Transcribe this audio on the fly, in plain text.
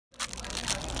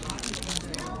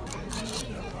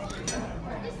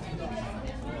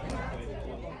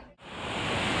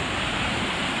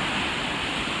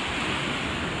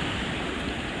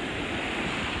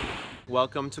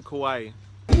Welcome to Kauai.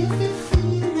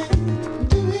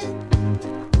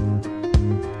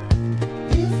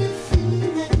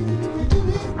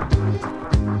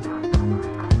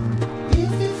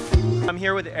 I'm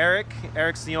here with Erik.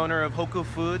 Erik's the owner of Hoku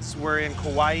Foods. We're in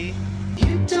Kauai.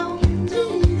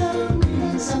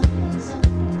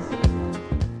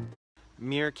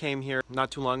 Mear came here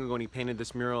not too long ago and he painted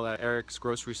this mural at Erik's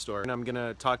grocery store. And I'm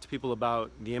gonna talk to people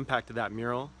about the impact of that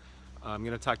mural. I'm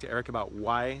gonna talk to Erik about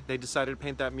why they decided to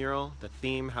paint that mural, the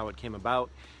theme, how it came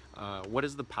about. What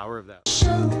is the power of that?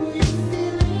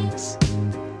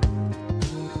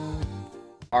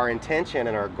 Our intention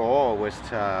and our goal was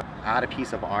to add a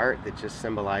piece of art that just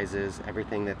symbolizes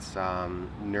everything that's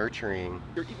nurturing.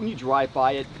 When you drive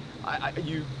by it,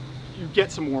 you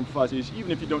get some warm fuzzies, even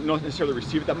if you don't necessarily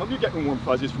receive it that much. You're getting warm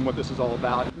fuzzies from what this is all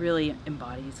about. It really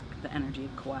embodies the energy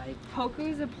of Kauai.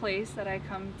 Hoku is a place that I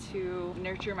come to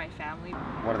nurture my family.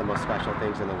 One of the most special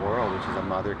things in the world, which is a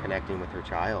mother connecting with her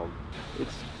child. It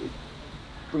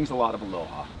brings a lot of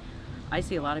aloha. I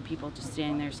see a lot of people just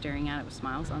standing there staring at it with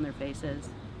smiles on their faces.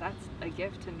 That's a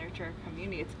gift to nurture our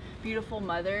community. It's a beautiful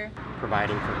mother.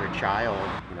 Providing for her child,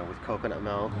 with coconut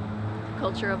milk.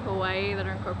 Culture of Hawaii that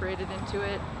are incorporated into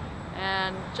it,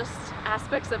 and just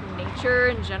aspects of nature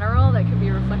in general that can be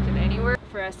reflected anywhere.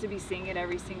 For us to be seeing it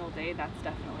every single day, that's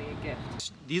definitely a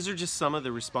gift. These are just some of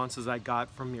the responses I got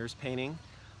from Mear's painting.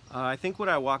 I think what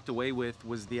I walked away with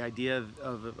was the idea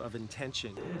of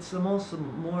intention. It's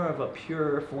more of a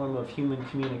pure form of human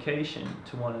communication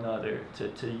to one another,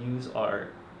 to use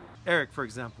art. Erik, for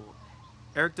example,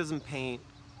 Erik doesn't paint,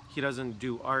 he doesn't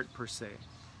do art per se,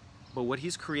 but what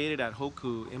he's created at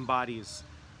Hoku embodies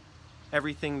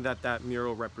everything that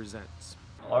mural represents.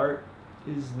 Art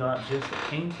is not just a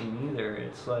painting either.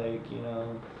 It's like,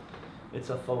 it's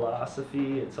a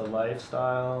philosophy, it's a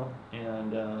lifestyle,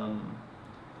 and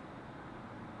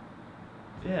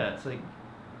yeah, it's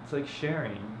like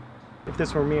sharing. If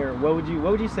this were Mear, what would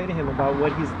you say to him about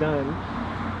what he's done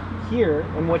here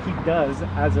and what he does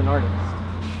as an artist?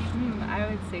 I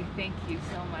would say thank you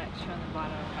so much from the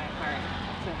bottom of my heart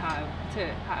to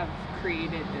have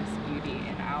created this beauty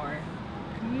in our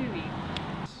community.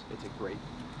 It's a great,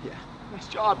 nice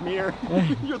job, Mear.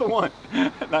 You're the one.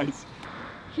 Nice.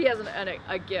 He has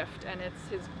a gift, and it's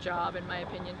his job, in my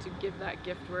opinion, to give that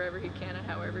gift wherever he can and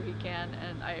however he can,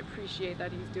 and I appreciate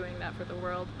that he's doing that for the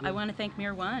world. I want to thank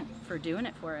Mear One for doing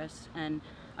it for us, and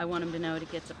I want him to know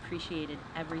it gets appreciated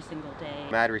every single day.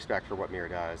 Mad respect for what Mear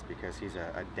does, because he's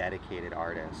a dedicated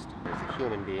artist. As a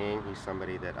human being, he's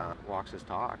somebody that walks his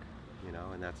talk,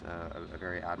 and that's a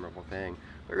very admirable thing.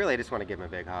 But really, I just want to give him a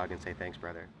big hug and say thanks,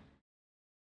 brother.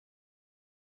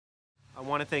 I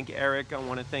want to thank Erik, I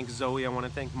want to thank Zoe, I want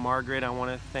to thank Margaret, I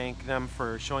want to thank them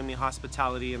for showing me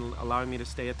hospitality and allowing me to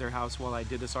stay at their house while I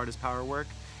did this Artist Power work.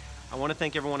 I want to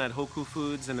thank everyone at Hoku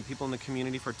Foods and the people in the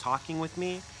community for talking with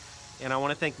me. And I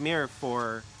want to thank Mear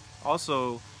for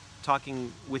also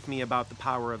talking with me about the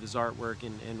power of his artwork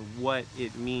and what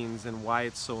it means and why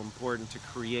it's so important to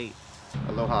create.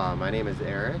 Aloha, my name is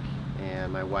Erik,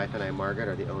 and my wife and I, Margaret,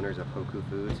 are the owners of Hoku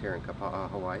Foods here in Kauai,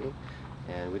 Hawaii.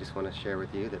 And we just want to share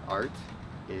with you that art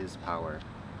is power.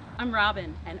 I'm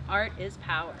Robin, and art is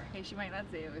power. Hey, she might not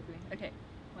say it with me. Okay,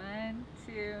 1,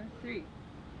 2, 3.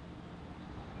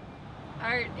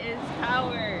 Art is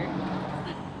power.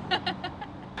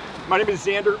 My name is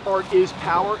Xander. Art is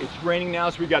power. It's raining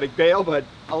now, so we got to bail, but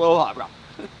aloha, bro.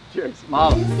 Cheers.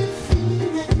 Mahalo.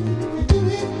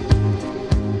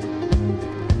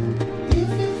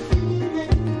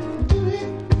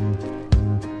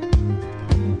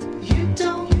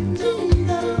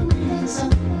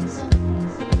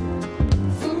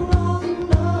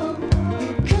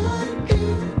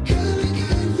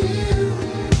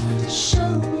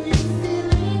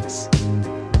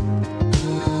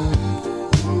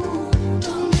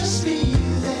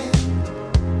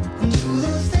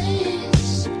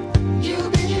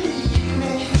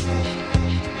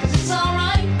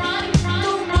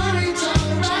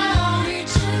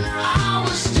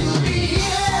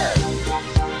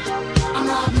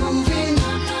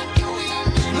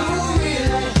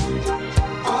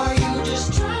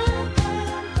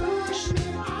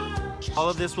 All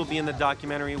of this will be in the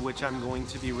documentary, which I'm going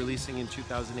to be releasing in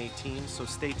 2018, so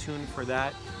stay tuned for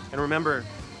that. And remember,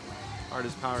 art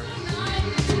is power.